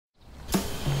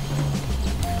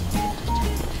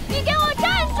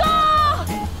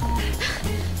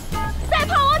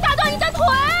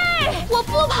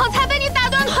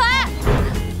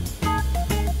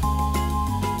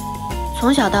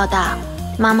从小到大，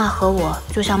妈妈和我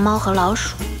就像猫和老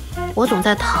鼠，我总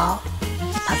在逃，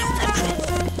她总在追。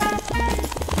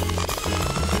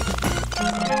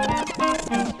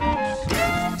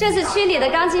这次区里的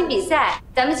钢琴比赛，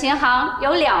咱们琴行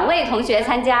有2位同学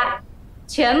参加，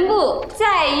全部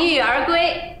载誉而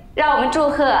归。让我们祝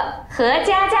贺何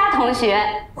佳佳同学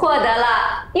获得了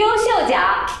优秀奖。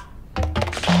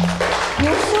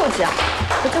优秀奖，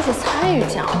不就是参与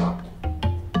奖吗？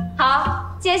好，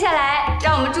接下来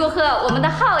让我们祝贺我们的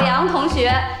浩洋同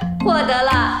学获得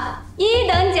了1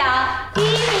等奖1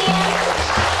名。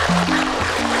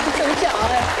中奖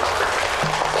哎！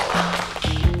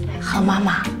何妈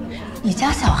妈，你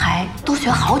家小孩都学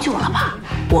好久了吧？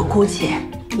我估计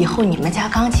以后你们家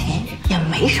钢琴也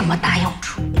没什么大用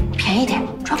处，便宜点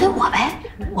转给我呗。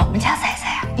我们家仔仔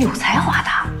啊有才华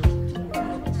的。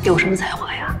有什么才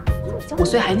华呀？5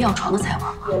岁还尿床的才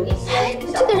华吗？哎，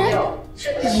这个人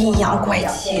阴阳怪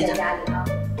气的。何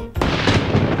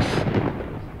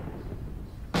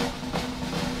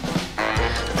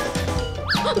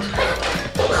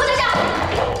佳佳，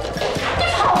你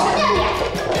跑什么呀你？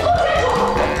给我站住！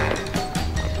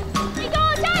你给我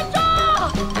站住！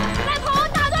再跑我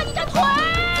打断你的腿！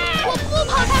我不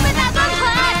跑才被打断腿。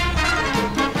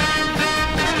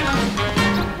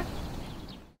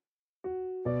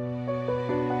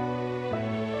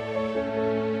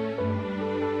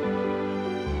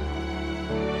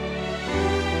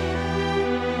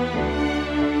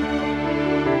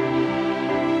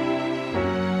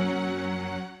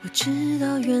知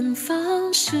道远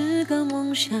方是个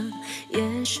梦想，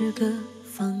也是个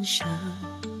方向，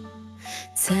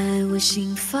在我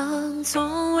心房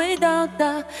从未到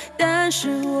达，但是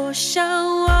我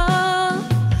向往。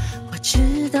我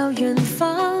知道远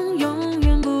方永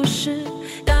远不是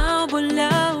到不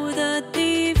了的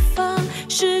地方，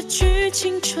失去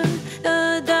青春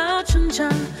得到成长，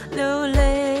流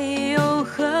泪又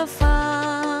何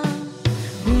妨？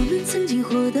我们曾经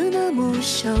活得那么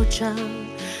嚣张，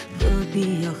何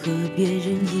必要和别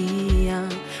人一样？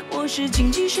我是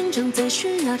静静生长在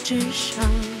悬崖之上，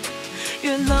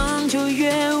越浪就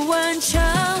越顽强。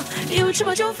有翅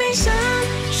膀就飞翔，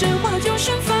神话就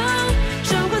盛放，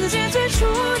烧过自己最初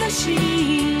的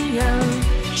信仰，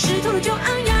湿透了就昂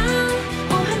扬，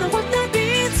我还能活得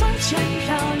比从前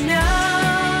漂亮。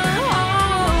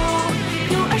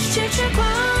有20些痴狂，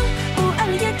不爱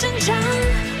了也正常，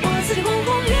我自己轰轰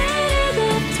烈烈的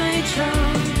退场。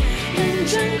认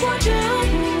真过着，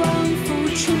不忘付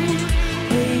出，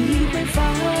回忆会发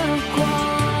光。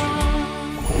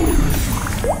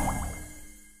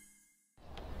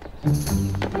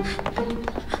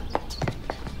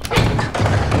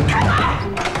开门！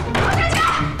何佳佳，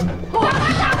把门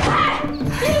打开！你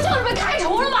就是被开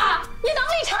除了吧？你能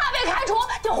力差被开除，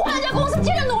就换一家公司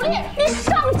接着努力。你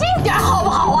上进点好不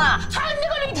好啊？还有你那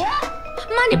个吕田，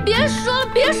妈，你别说了，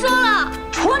别说了。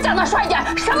除了长得帅一点，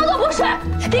什么都不是。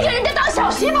你给人家当小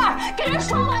媳妇儿，给人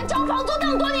刷碗交房租那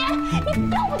么多年，你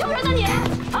丢不丢人呢你？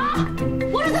啊！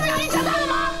我是这么让你长大的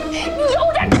吗？你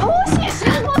有点出息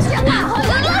行不行啊？何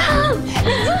佳佳，你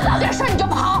遇到点事你就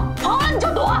跑，跑了你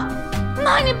就躲。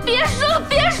妈，你别说了，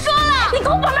别说了。你给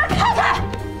我把门开开！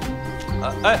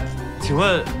哎，请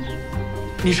问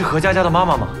你是何佳佳的妈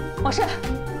妈吗？我是。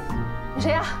你谁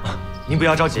呀？您不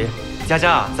要着急，佳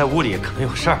佳啊在屋里可能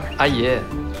有事儿。阿姨，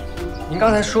您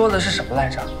刚才说的是什么来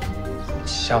着？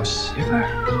小媳妇儿？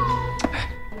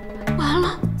完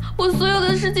了，我所有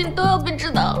的事情都要被知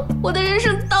道了，我的人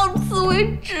生到此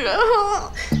为止。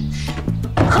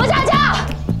何佳佳，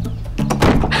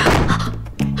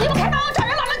你不开门，我找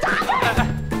人把门砸开！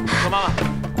何妈妈，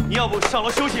你要不上楼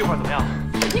休息一会儿怎么样？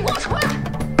你给我出来！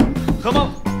何妈妈，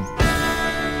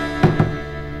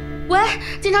喂，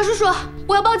警察叔叔，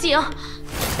我要报警。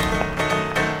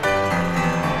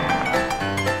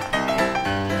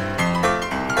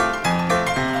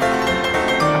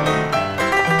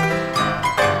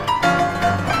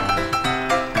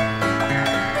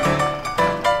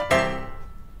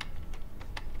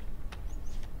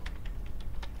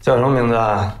叫什么名字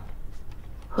啊？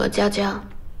何佳佳。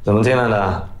怎么进来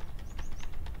的？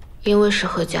因为是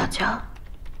何佳佳。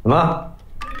什么？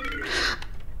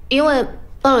因为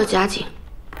报了假警。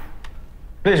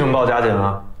为什么报假警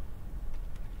啊？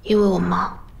因为我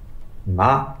妈。你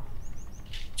妈？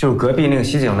就是隔壁那个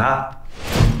袭警的？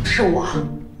是我，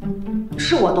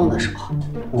是我动的手。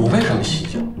你为什么袭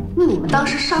警？那你们当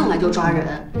时上来就抓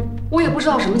人，我也不知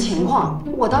道什么情况。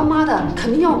我当妈的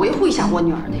肯定要维护一下我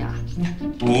女儿的呀。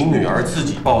你女儿自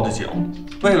己报的警，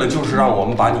为了就是让我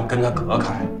们把你跟她隔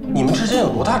开。你们之间有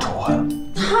多大仇恨啊？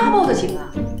她报的警啊！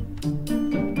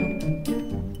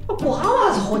我瓜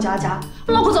娃子何佳佳，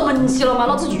脑壳遭闷起了吗？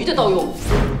老子遇得到哟。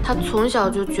他从小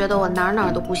就觉得我哪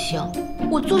儿都不行，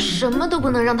我做什么都不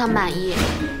能让他满意。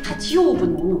他就不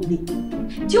能努力，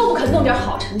就不肯弄点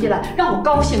好成绩来让我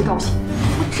高兴高兴。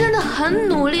我真的很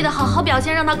努力的好好表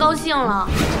现，让他高兴了。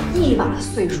一把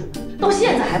岁数，到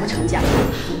现在还不成家。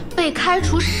被开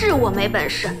除是我没本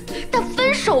事，但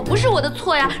分手不是我的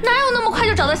错呀，哪有那么快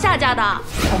就找到下家的？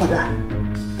小伙子，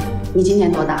你今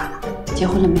年多大了？结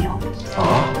婚了没有？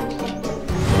啊？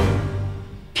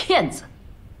骗子！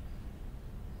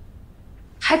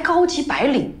还高级白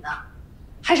领呢，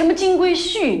还什么金龟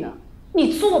婿呢？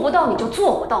你做不到你就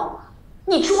做不到吗？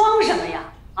你装什么呀？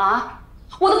啊！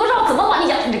我都不知道怎么把你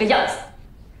养成这个样子。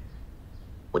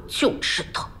我就知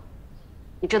道。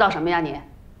你知道什么呀你？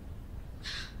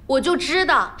我就知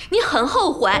道你很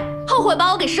后悔，后悔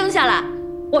把我给生下来。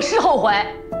我是后悔，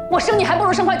我生你还不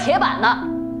如生块铁板呢。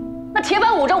那铁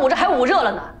板捂着捂着还捂热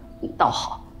了呢。你倒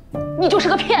好，你就是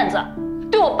个骗子，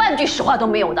对我半句实话都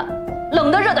没有的，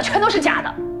冷的热的全都是假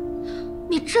的。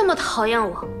你这么讨厌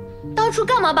我，当初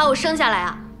干嘛把我生下来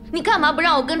啊？你干嘛不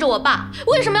让我跟着我爸？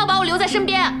为什么要把我留在身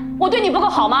边？我对你不够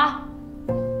好吗？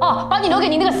哦，把你留给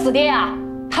你那个死爹啊，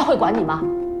他会管你吗？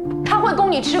他会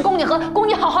供你吃，供你喝，供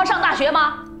你好好上大学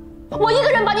吗？我一个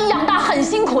人把你养大很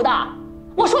辛苦的，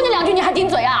我说你两句你还顶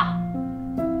嘴啊？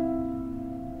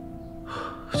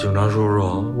警察叔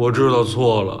叔，我知道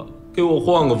错了，给我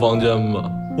换个房间吧，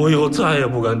我以后再也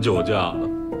不敢酒驾了。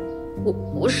我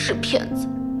不是骗子。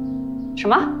什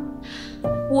么？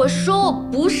我说我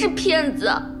不是骗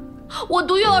子，我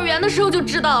读幼儿园的时候就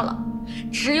知道了，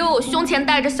只有我胸前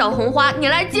带着小红花，你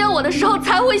来接我的时候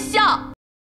才会笑。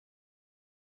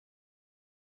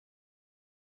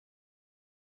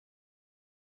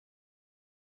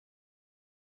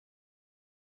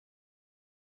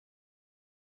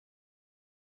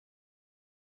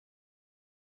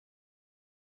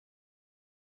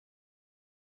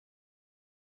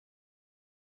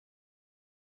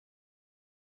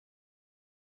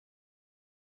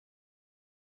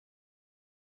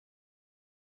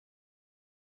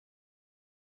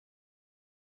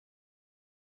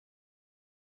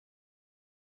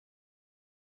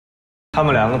他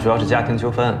们两个主要是家庭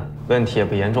纠纷，问题也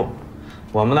不严重。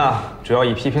我们呢，主要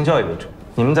以批评教育为主。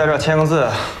你们在这儿签个字，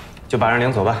就把人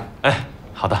领走吧。哎，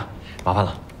好的，麻烦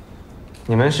了。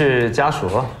你们是家属？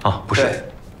啊，不是。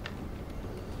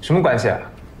什么关系啊？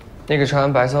那个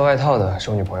穿白色外套的是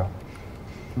我女朋友。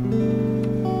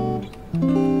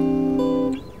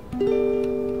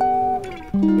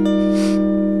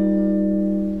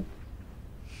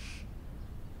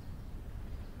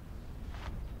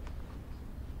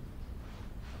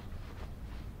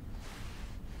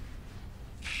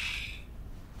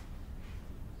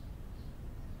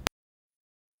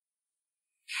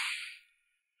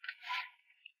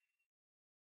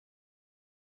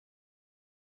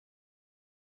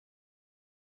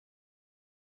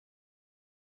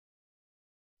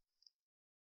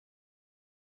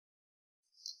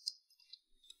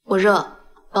我热，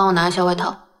帮我拿一下外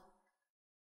套。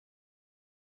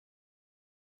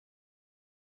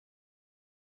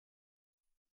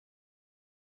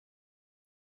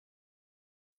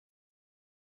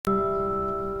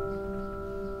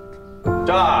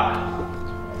这儿，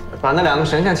把那两个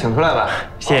神仙请出来吧。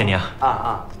谢谢你啊。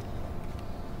啊。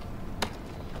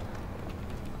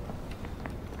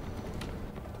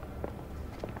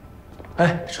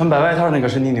哎，穿白外套那个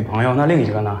是你女朋友，那另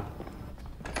一个呢？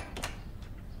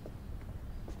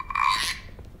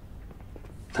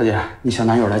大姐，你小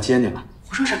男友来接你了。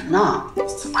胡说什么呢？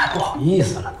怎么还不好意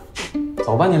思了呢？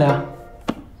走吧，你俩。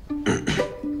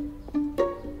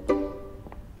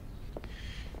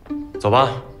走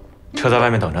吧，车在外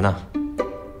面等着呢。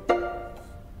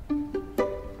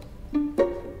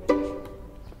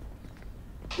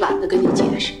懒得跟你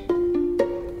解释。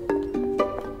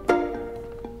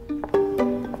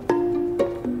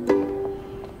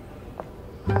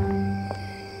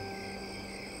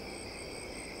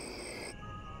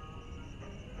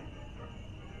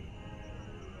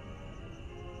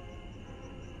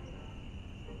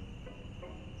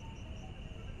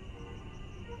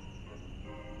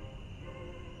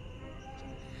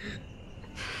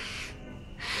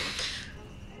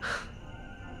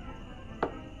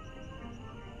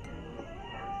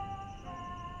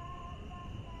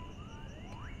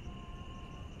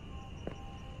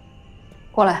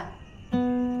过来，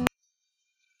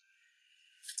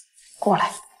过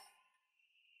来。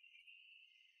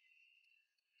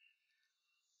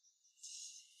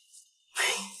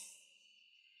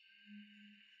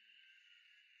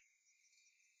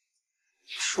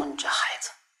你说你这孩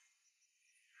子，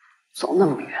走那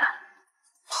么远，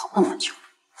跑那么久，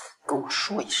跟我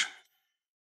说一声。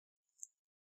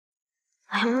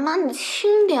哎呀，妈，你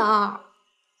轻点儿。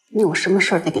你有什么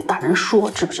事儿得给大人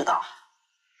说，知不知道？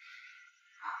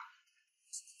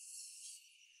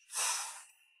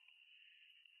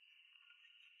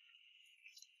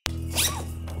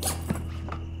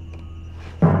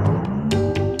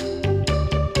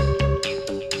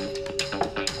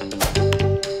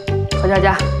何佳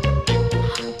佳，妈，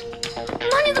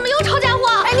你怎么又吵家伙？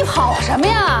哎，你跑什么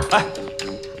呀？哎，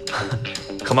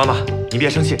可妈妈，你别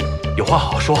生气，有话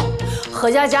好好说。何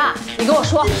佳佳，你跟我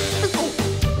说。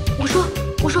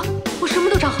我什么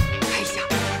都找好。哎呀，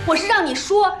我是让你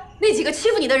说那几个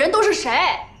欺负你的人都是谁，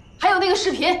还有那个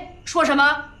视频说什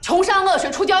么穷山恶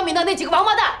水出刁民的那几个王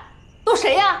八蛋，都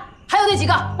谁呀？还有那几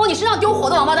个往你身上丢火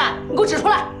的王八蛋，你给我指出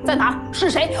来，在哪儿？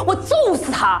是谁？我揍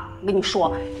死他！我跟你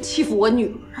说，欺负我女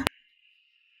儿。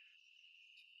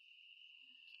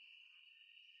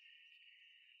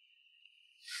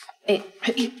哎，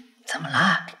怎么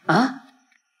了啊？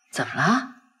怎么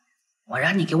了？我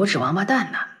让你给我指王八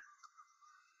蛋呢。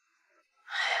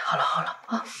哎，好了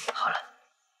啊，好了。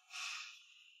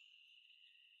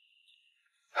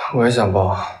我也想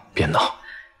抱，别闹。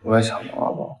我也想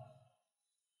抱。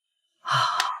啊，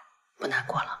不难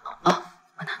过了啊，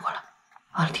不难过了。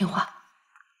好了，听话。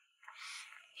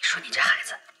你说你这孩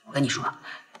子，我跟你说，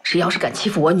谁要是敢欺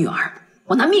负我女儿，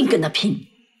我拿命跟他拼。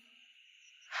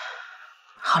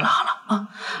好了啊，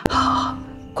好，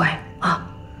乖啊，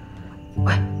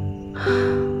乖。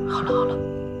好了。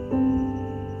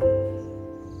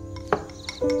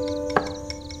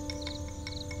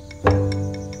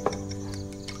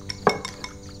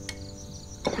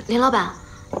林老板，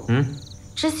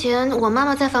之前我妈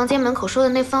妈在房间门口说的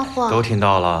那番话都听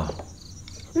到了。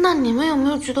那你们有没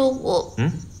有觉得我，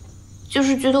就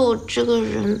是觉得我这个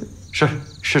人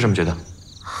是这么觉得？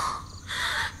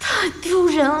太丢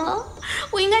人了，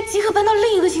我应该即刻搬到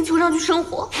另一个星球上去生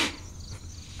活。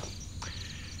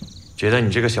觉得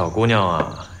你这个小姑娘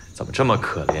啊，怎么这么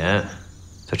可怜，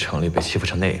在城里被欺负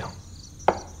成那样。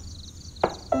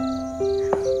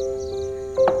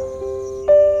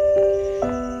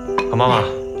何妈妈，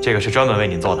这个是专门为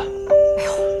您做的。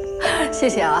哎呦，谢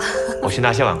谢啊！我去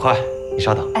拿些碗筷，你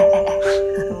稍等。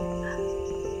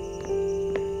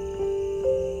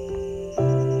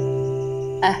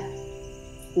哎，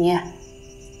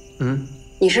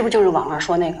你是不是就是网上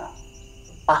说那个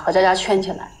把何佳佳圈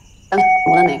起来当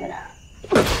奴的那个人？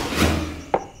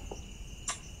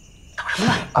搞什么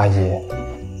乱？阿姨，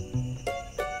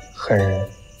狠人。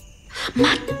妈，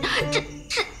这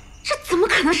怎么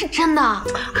可能是真的？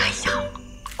哎呀，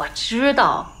我知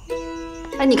道。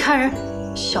哎，你看人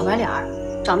小白脸儿，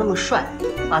长那么帅，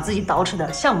把自己捯饬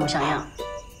的像模像样，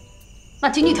那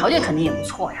经济条件肯定也不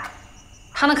错呀。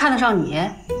他能看得上你？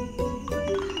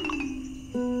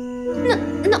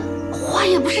那话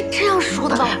也不是这样说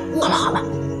的吧？好了，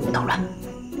别捣乱。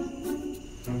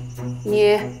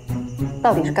你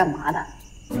到底是干嘛的？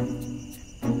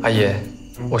阿姨，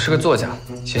我是个作家，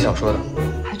写小说的。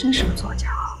还真是个作家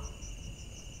啊！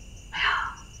哎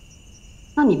呀，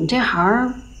那你们这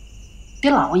行得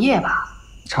老熬夜吧？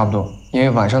差不多，因为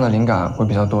晚上的灵感会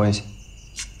比较多一些。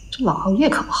这老熬夜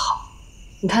可不好，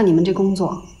你看你们这工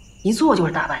作一做就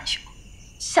是大半宿，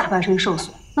下半身受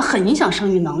损，那很影响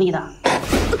生育能力的。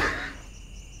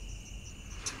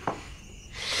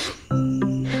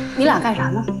你俩干啥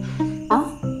呢？啊？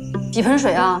几盆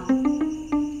水啊？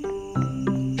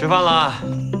吃饭了。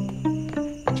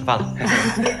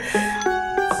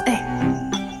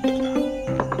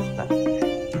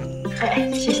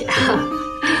哎，谢谢。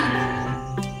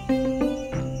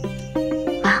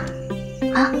妈，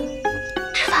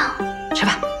吃饭了。吃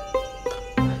吧。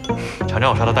尝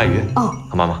尝我烧的带鱼。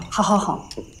何妈妈。好。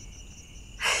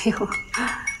哎呦。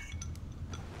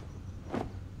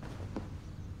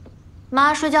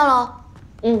妈，睡觉喽。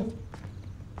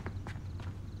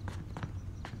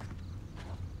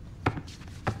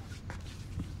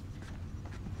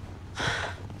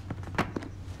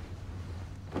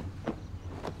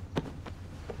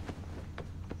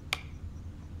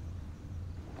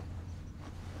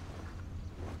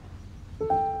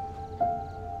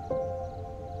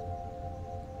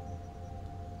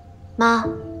妈，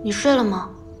你睡了吗？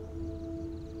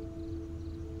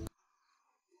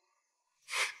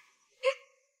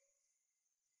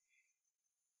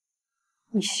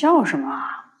你笑什么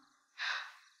啊？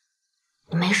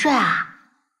你没睡啊？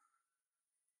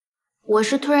我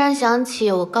是突然想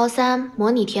起我高3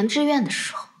模拟填志愿的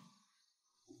时候。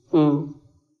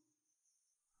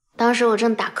当时我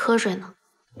正打瞌睡呢，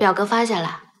表格发下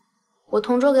来，我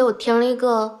同桌给我填了一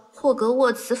个霍格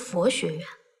沃茨佛学院。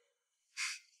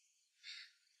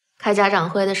开家长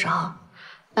会的时候，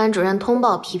班主任通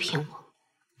报批评我，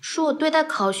说我对待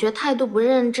考学态度不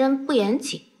认真、不严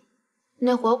谨。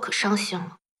那会儿我可伤心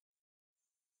了。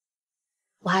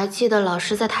我还记得老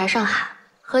师在台上喊：“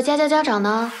何佳佳家长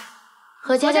呢？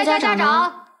何佳佳家长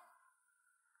呢？”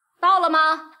到了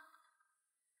吗？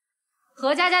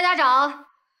何佳佳家长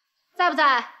在不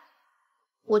在？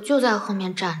我就在后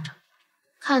面站着，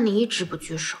看你一直不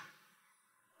举手。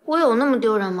我有那么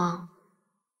丢人吗？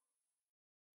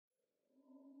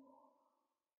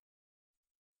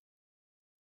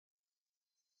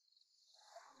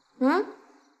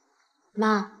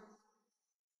妈，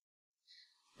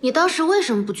你当时为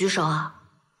什么不举手啊？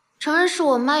承认是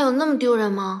我妈有那么丢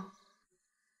人吗？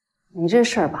你这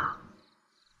事儿吧，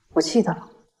我记得了。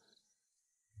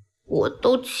我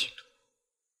都记得。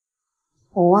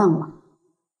我忘了。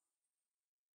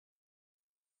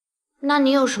那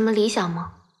你有什么理想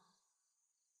吗？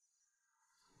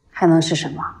还能是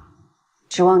什么？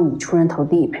指望你出人头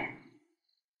地呗。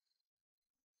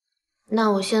那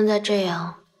我现在这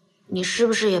样，你是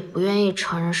不是也不愿意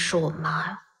承认是我妈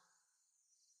呀？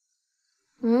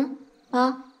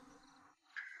妈，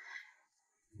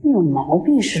你有毛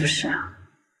病是不是啊？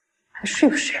还睡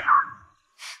不睡了？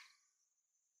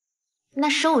那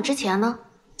生我之前呢？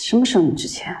什么生你之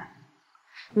前？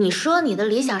你说你的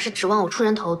理想是指望我出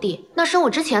人头地，那生我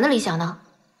之前的理想呢？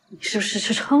你是不是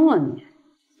吃撑了你？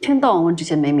一天到晚问这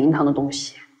些没名堂的东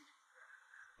西。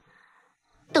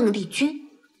邓丽君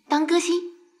当歌星，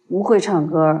不会唱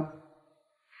歌。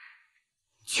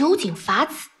酒井法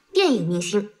子电影明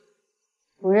星，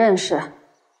不认识。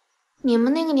你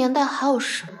们那个年代还有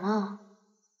什么？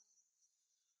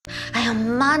哎呀，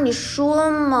妈，你说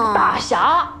嘛。大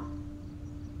侠。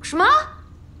什么？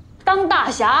当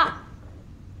大侠。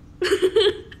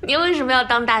你为什么要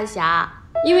当大侠？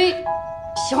因为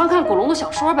喜欢看古龙的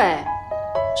小说呗。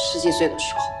10几岁的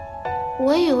时候。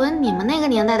我以为你们那个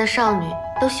年代的少女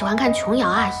都喜欢看琼瑶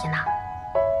阿姨呢。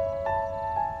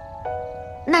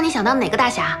那你想当哪个大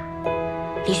侠？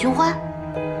李寻欢、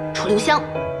楚留香？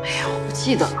哎呀，我不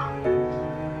记得了。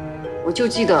我就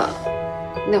记得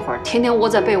那会儿天天窝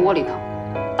在被窝里头，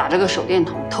打着个手电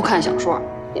筒偷看小说，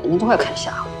眼睛都快看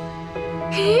瞎了。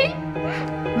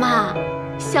妈，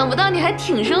想不到你还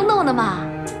挺生动的嘛。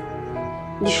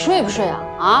你睡不睡啊？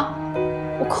啊，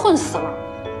我困死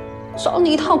了，少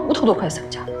你一趟骨头都快散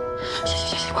架。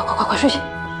行，快睡去。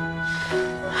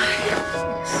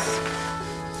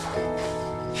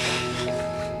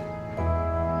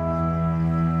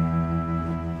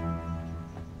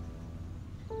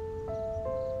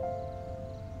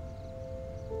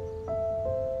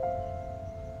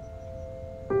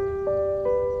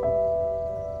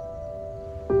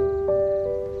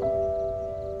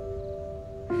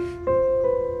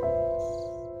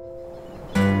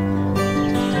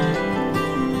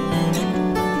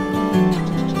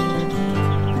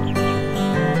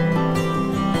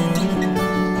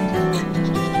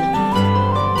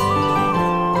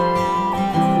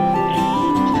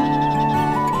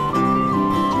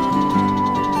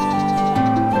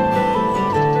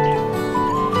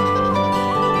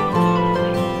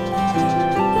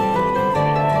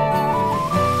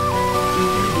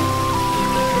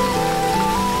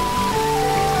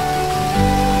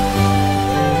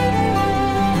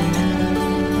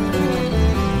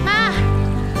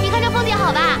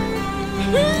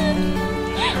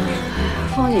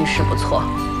是不错，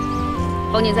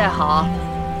风景再好，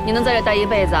你能在这待一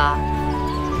辈子啊？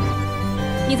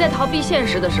你在逃避现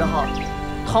实的时候，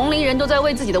同龄人都在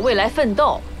为自己的未来奋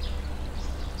斗。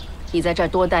你在这儿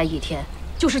多待一天，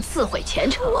就是自毁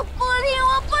前程。我不听，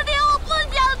我不听，我不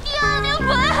想听，你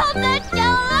不要再讲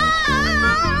了。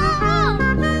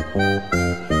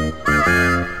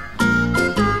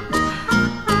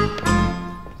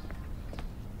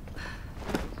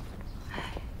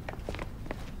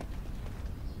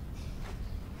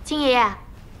金爷爷，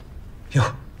哟，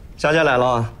佳佳来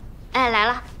了。哎，来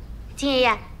了。金爷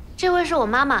爷，这位是我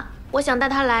妈妈，我想带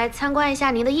她来参观一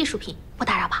下您的艺术品，不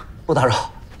打扰吧？不打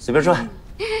扰，随便转。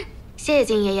谢谢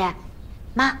金爷爷。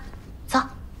妈，走，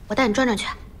我带你转转去。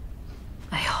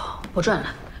哎呦，不转了，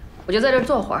我就在这儿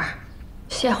坐会儿，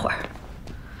歇会儿。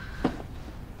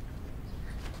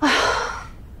哎呀，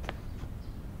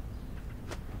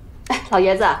哎，老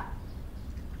爷子，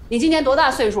你今年多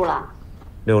大岁数了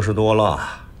？60多了，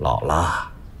老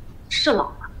了。是老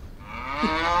了。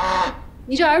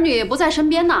你这儿女也不在身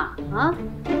边呢，啊？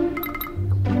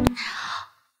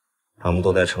他们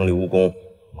都在城里务工，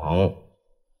忙。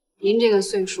您这个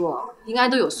岁数应该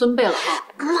都有孙辈了哈。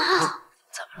妈，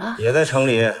怎么了？也在城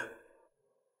里。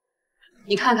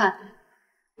你看看，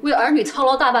为儿女操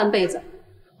劳大半辈子，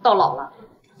到老了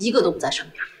一个都不在身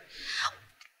边。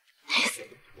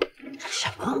什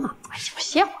么嘛？哎呀，我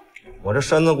歇会儿。我这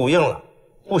身子骨硬了，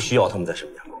不需要他们在身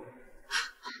边。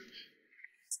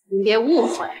您别误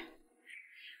会，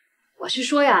我是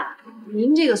说呀，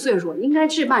您这个岁数应该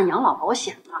置办养老保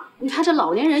险了。你看这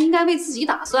老年人应该为自己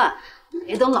打算，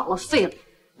别等老了废了，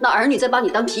那儿女再把你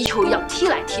当皮球一样踢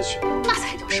来踢去，那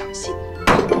才叫伤心。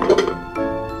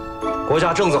国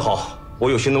家政策好，我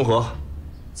有心能和，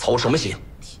操什么心？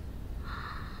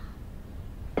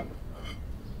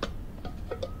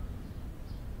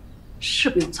是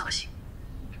不用操心，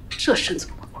这身子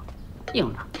骨硬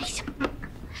了。哎呀，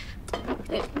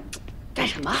哎，干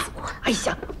什么？哎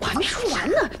呀，我还没说完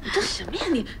呢，你这什么呀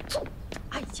你？坐。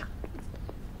哎呀。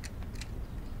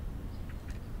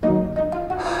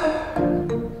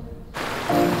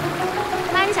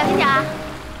妈，你小心点啊！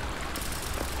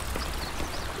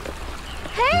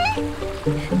嘿，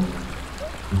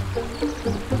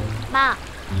妈，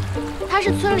他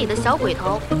是村里的小鬼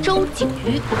头周景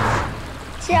瑜，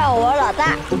叫我老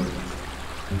大。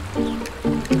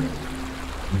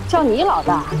叫你老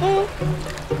大？嗯。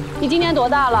你今年多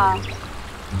大了？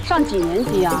上几年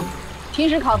级啊？平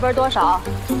时考分多少？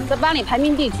在班里排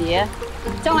名第几？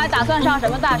将来打算上什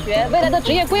么大学？未来的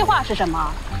职业规划是什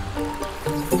么？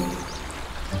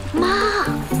妈，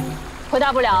回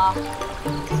答不了。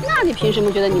那你凭什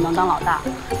么觉得你能当老大？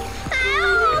哎呀，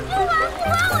我不管，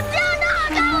我这样当老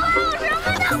大，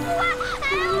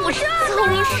我什么都不管。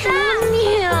哎呀，我这样当老大，你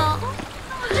啊！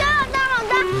我这样当老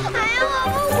大，哎呀，我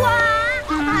不管。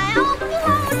哎呀，我不管，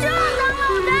我这样当老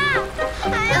大。哎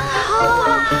呀，我不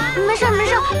管。没事没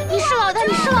事，你是老大，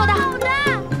你是老大。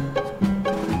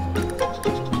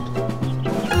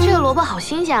这个萝卜好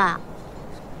新鲜啊！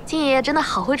金爷爷真的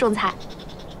好会种菜。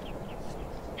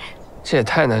这也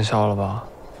太难烧了吧！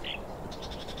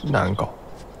难搞。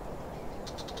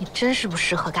你真是不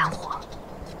适合干活。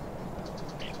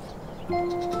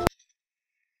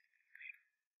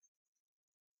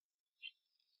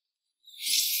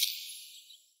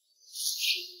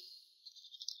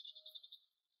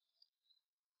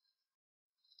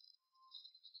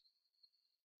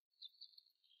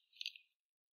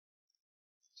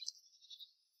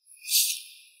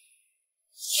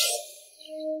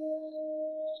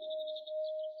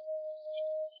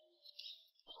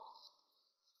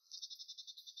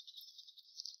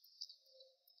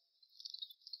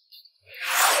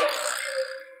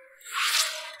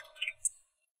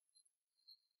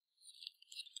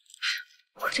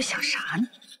我这想啥呢？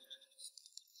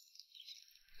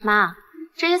妈，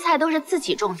这些菜都是自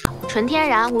己种的，纯天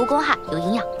然，无公害，有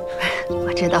营养。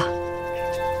我知道，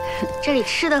这里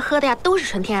吃的喝的呀都是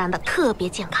纯天然的，特别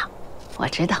健康。我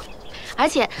知道，而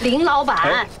且林老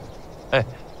板，哎，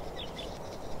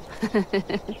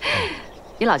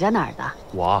你老家哪儿的？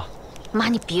我。妈，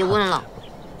你别问了。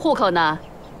户口呢？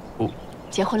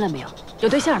结婚了没有？有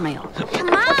对象没有？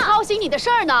妈，操心你的事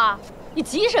儿呢，你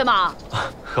急什么？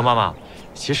何妈妈，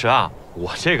其实啊，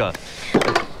我这个，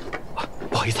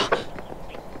不好意思啊。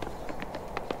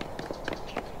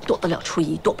躲得了初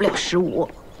一，躲不了15。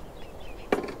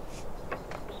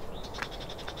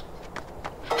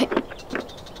嘿，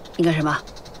你干什么？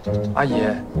阿姨，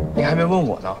您还没问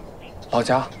我呢。老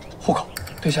家、户口、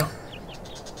对象。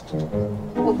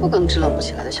我不跟支棱不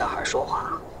起来的小孩说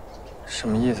话。什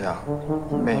么意思呀？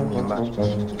没明白。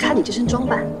你看你这身装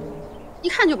扮，一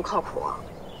看就不靠谱啊。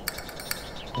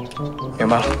明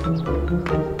白了。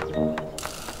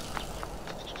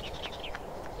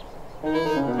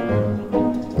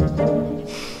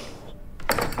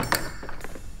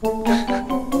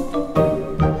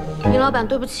林老板，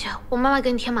对不起，我妈妈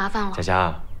给你添麻烦了。佳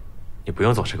佳，你不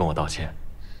用总是跟我道歉。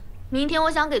明天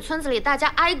我想给村子里大家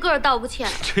挨个道个歉。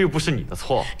这又不是你的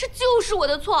错。这就是我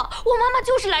的错，我妈妈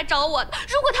就是来找我的。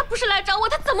如果她不是来找我，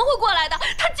她怎么会过来的？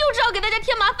她就是要给大家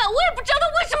添麻烦，我也不知道她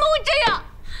为什么会这样。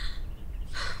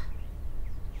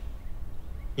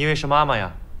因为是妈妈呀。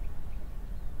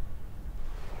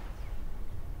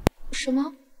什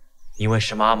么？因为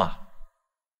是妈妈。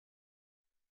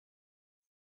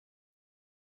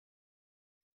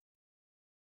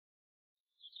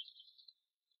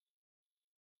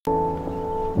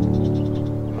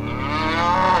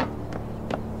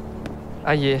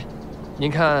阿姨，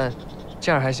您看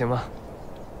这样还行吗？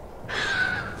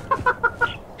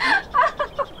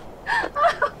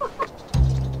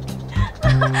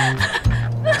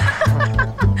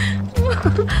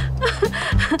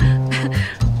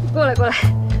过来过来，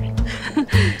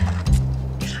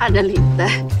看着领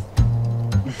带。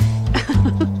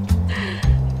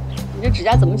你这指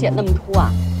甲怎么剪那么秃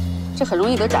啊？这很容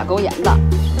易得甲沟炎的。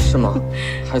是吗？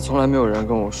还从来没有人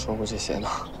跟我说过这些呢。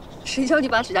谁叫你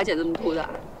把指甲剪这么秃的？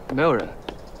没有人。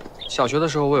小学的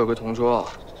时候，我有个同桌，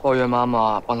抱怨妈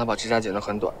妈帮他把指甲剪得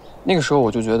很短。那个时候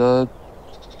我就觉得，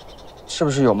是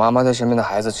不是有妈妈在身边的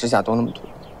孩子指甲都那么多，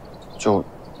就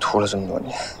秃了这么多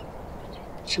年？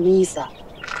什么意思啊？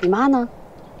你妈呢？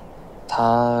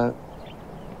她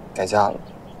改嫁了。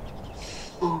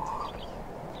哦，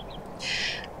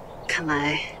看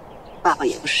来爸爸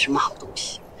也不是什么好东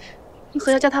西，跟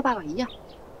何佳佳他爸爸一样。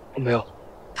没有，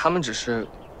他们只是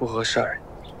不合适而已。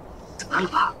得了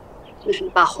吧，那是你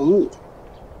爸哄你的。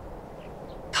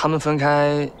他们分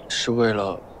开是为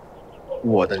了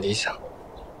我的理想。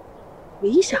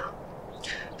理想？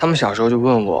他们小时候就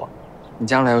问我，你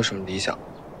将来有什么理想？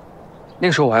那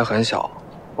个时候我还很小，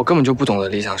我根本就不懂得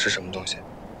理想是什么东西。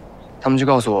他们就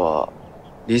告诉我，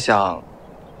理想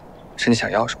是你想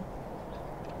要什么。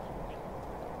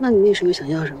那你那时候想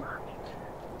要什么？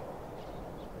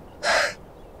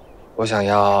我想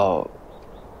要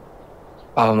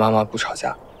爸爸妈妈不吵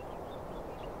架。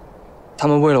他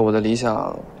们为了我的理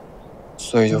想，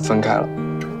所以就分开了。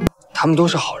他们都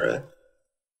是好人，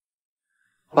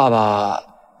爸爸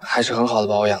还是很好的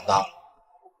把我养大了，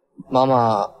妈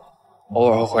妈偶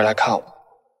尔会回来看我，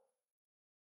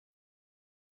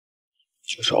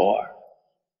就是偶尔。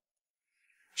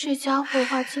这家伙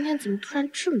话今天怎么突然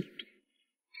这么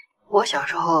多？我小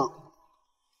时候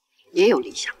也有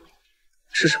理想，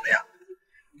是什么呀？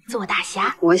做大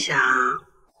侠。我想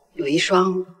有一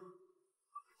双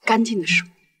干净的手。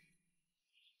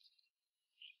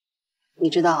你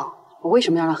知道我为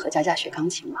什么要让何佳佳学钢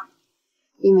琴吗？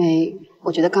因为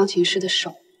我觉得钢琴师的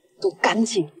手都干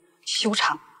净、修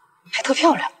长，还特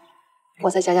漂亮。我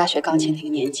在佳佳学钢琴那个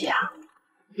年纪啊，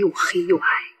又黑又矮。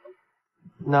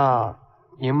那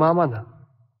您妈妈呢？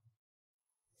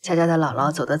佳佳的姥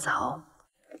姥走得早，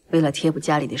为了贴补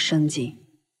家里的生计，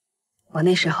我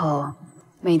那时候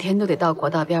每天都得到国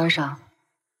道边上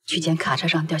去捡卡车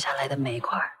上掉下来的煤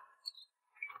块，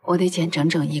我得捡整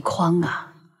整一筐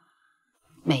啊。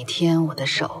每天我的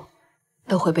手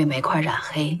都会被煤块染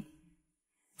黑，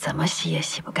怎么洗也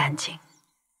洗不干净。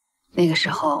那个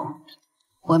时候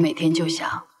我每天就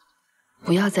想，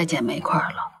不要再捡煤块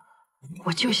了，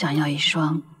我就想要一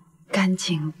双干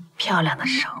净漂亮的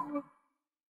手。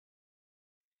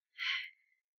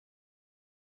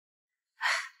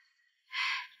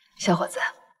小伙子，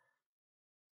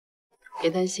别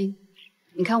担心，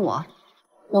你看我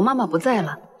妈妈不在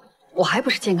了，我还不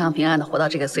是健康平安的活到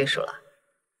这个岁数了，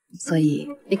所以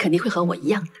你肯定会和我一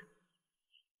样的。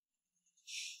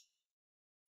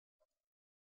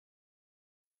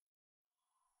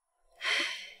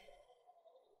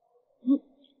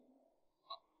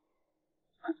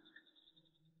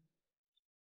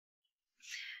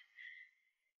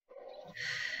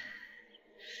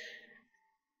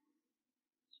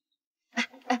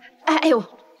哎呦，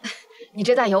你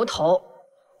这大油头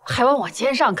还往我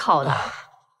肩上靠的。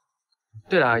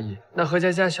对了，阿姨，那何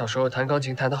佳佳小时候弹钢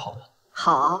琴弹得好吗？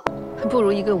好，还不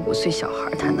如一个5岁小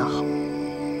孩弹得好。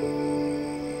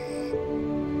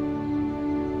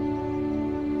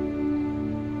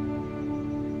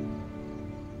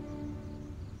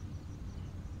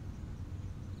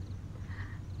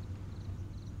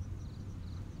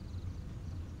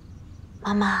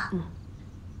妈妈，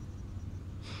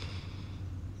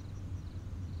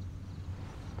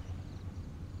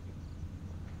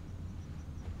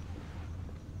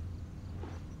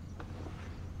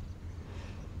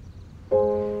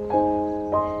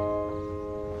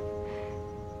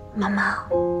妈妈，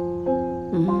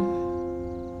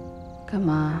干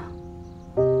嘛？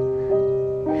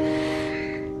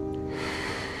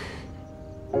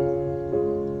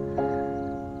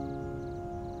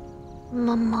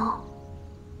妈妈，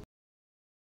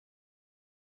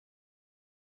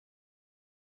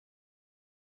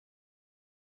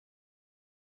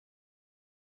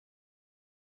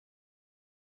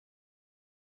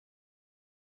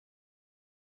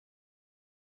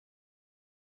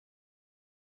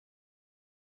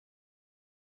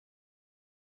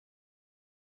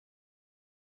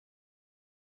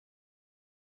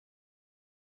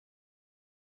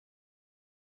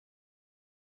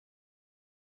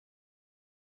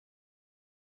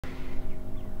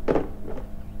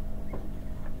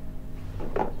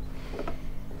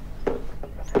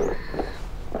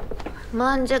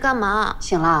妈，你在干嘛？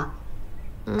醒了，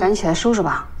赶紧起来收拾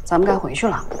吧，咱们该回去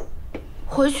了。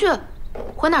回去？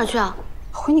回哪儿去啊？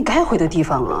回你该回的地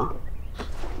方啊。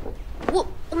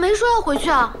我没说要回去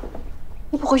啊。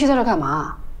你不回去在这干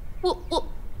嘛？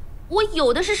我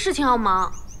有的是事情要忙。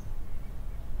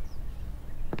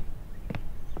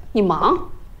你忙？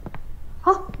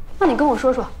好，那你跟我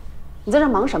说说，你在这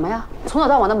忙什么呀？从早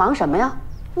到晚的忙什么呀？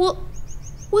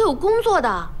我有工作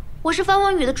的，我是范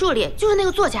文宇的助理，就是那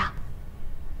个作家。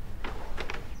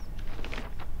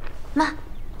妈，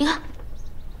你看，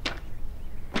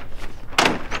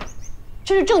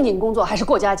这是正经工作还是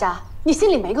过家家？你心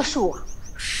里没个数啊？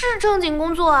是正经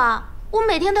工作啊！我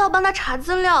每天都要帮他查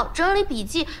资料、整理笔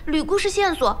记、捋故事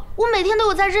线索，我每天都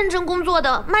有在认真工作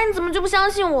的。妈，你怎么就不相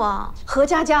信我？何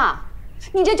佳佳，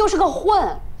你这就是个混！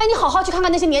哎，你好好去看看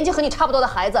那些年纪和你差不多的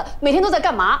孩子，每天都在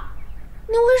干嘛？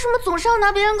你为什么总是要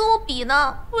拿别人跟我比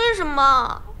呢？为什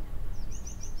么？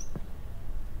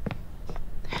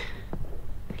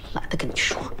懒得跟你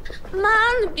说。妈，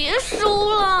你别收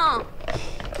了！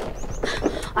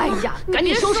哎呀，赶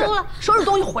紧收拾，收拾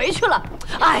东西回去了。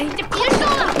哎，你别收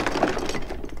了！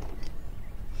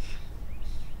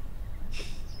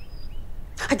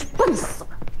哎，你笨死了，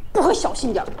不会小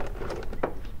心点？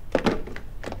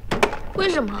为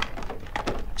什么？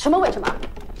什么为什么？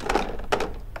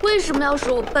为什么要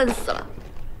说我笨死了？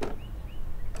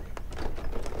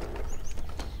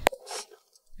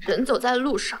人走在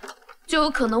路上，就有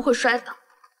可能会摔倒；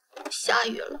下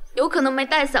雨了，有可能没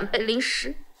带伞被淋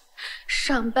湿；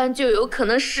上班就有可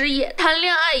能失业，谈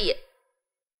恋爱也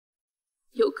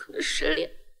有可能失恋。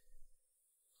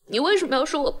你为什么要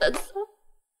说我笨死了？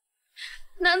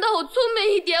难道我聪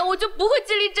明一点，我就不会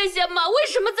经历这些吗？为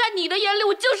什么在你的眼里，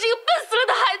我就是一个笨死了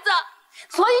的孩子？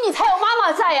所以你才有妈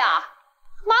妈在呀！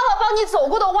妈妈帮你走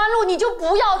过的弯路，你就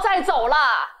不要再走了。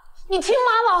你听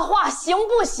妈妈话，行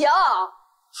不行？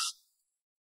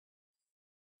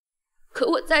可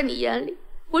我在你眼里，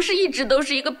我是一直都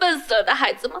是一个笨死了的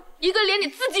孩子吗？一个连你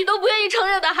自己都不愿意承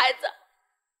认的孩子。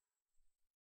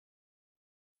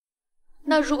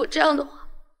那如果这样的话，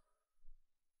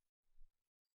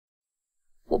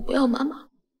我不要妈妈。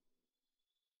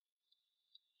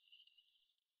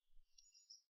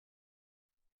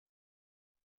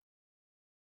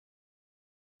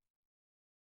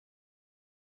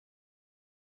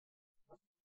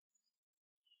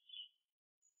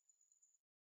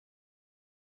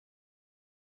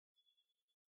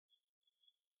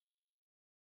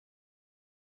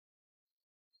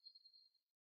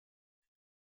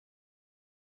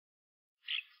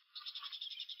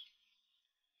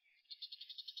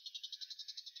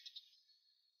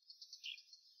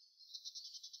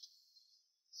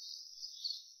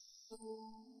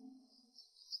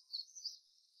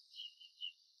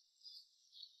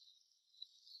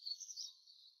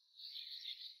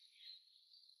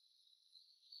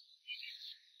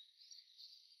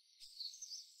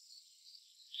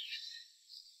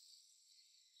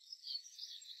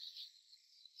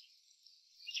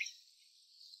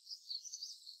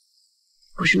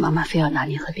不是妈妈非要拿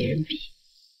你和别人比，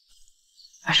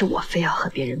而是我非要和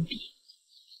别人比。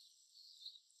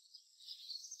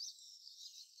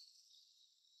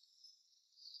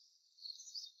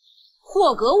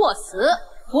霍格沃茨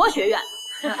佛学院，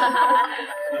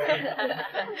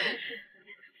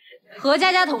何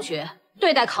佳佳同学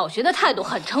对待考学的态度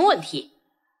很成问题。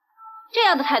这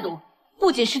样的态度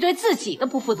不仅是对自己的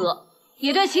不负责，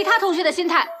也对其他同学的心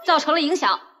态造成了影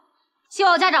响。希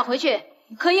望家长回去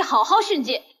可以好好训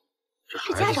诫。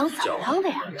这家长怎么样的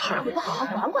呀？也不好好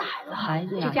管管孩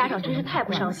子。这家长真是太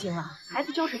不上心了。孩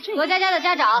子就是这。何佳佳的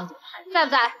家长在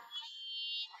不在？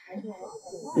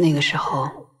那个时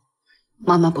候，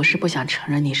妈妈不是不想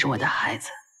承认你是我的孩子，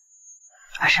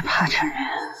而是怕承认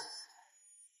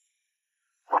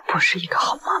我不是一个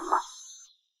好妈妈。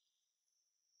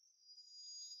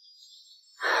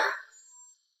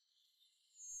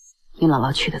你姥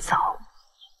姥去得早，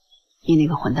你那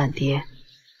个混蛋爹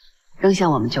扔下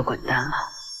我们就滚蛋了，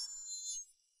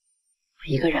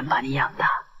一个人把你养大，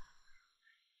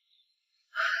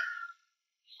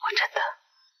我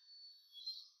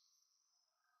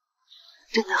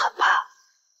真的很怕，我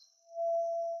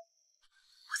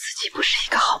自己不是一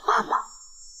个好妈妈。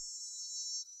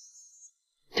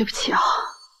对不起啊，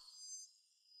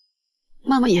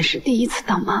妈妈也是第一次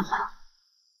当妈妈，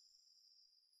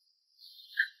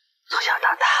从小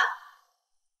到大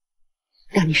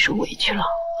让你受委屈了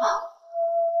啊。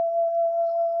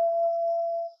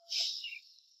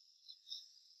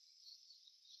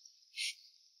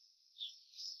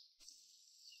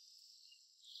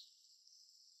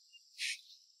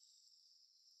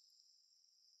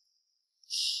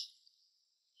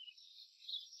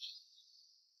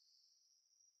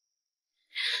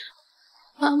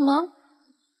妈妈，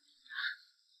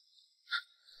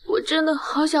我真的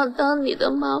好想当你的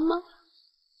妈妈，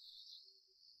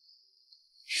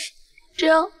这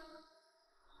样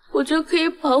我就可以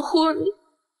保护你，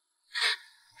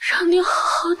让你好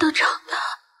好的长大。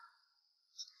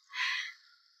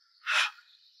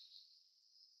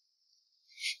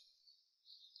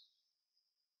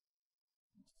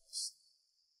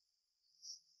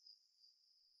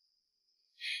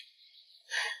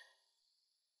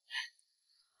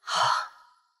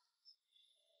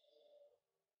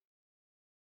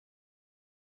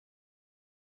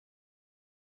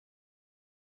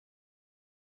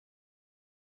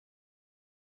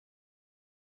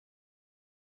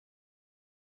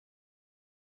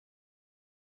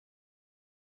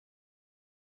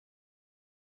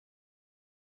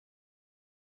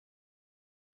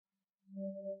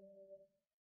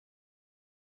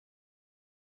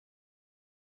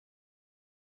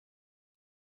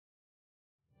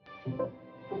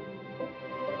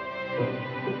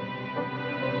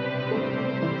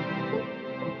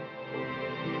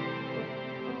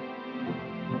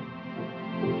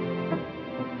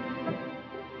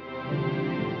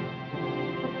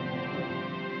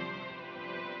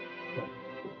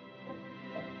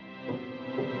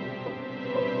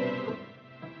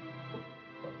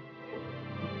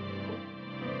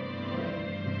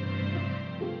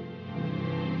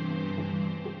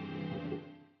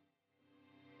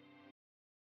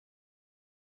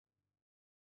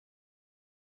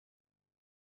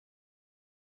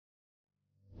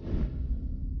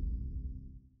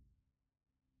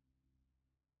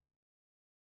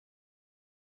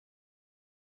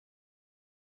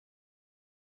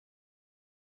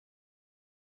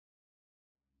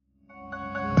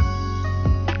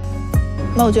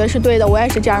那我觉得是对的，我也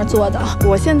是这样做的。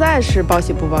我现在是报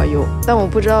喜不报忧，但我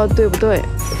不知道对不对。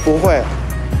不会，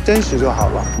真实就好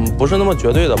了。不是那么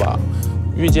绝对的吧？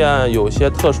遇见有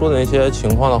些特殊的那些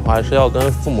情况的话，还是要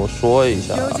跟父母说一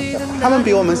下。他们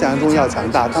比我们想象中要强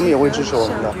大，他们也会支持我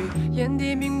们的。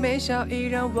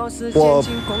我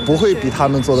不会比他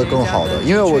们做得更好的，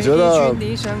因为我觉得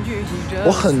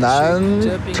我很难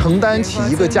承担起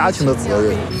一个家庭的责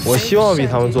任。我希望比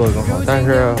他们做得更好，但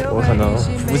是我可能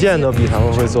不见得比他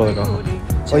们会做得更好。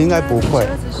我应该不会，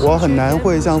我很难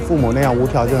会像父母那样无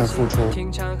条件的付出。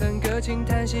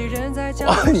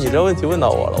你这问题问到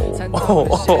我了，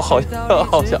我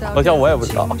好像我也不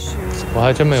知道，我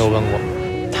还真没有问过。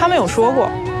他们有说过。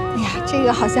哎呀，这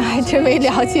个好像还真没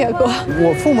了解过。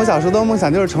我父母小时候的梦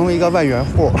想就是成为一个万元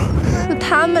户。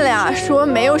他们俩说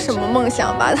没有什么梦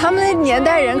想吧，他们那年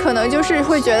代人可能就是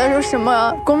会觉得说什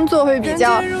么工作会比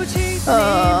较，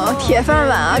铁饭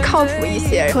碗啊，靠谱一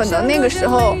些，可能那个时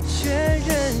候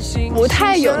不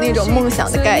太有那种梦想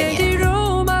的概念。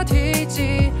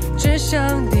只想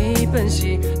你奔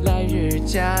袭，来日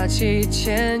假期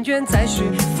前缘再续，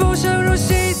浮生如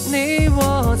戏，你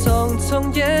我匆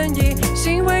匆演绎，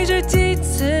心为之几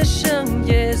次生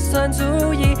也算足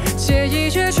矣，写意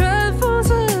却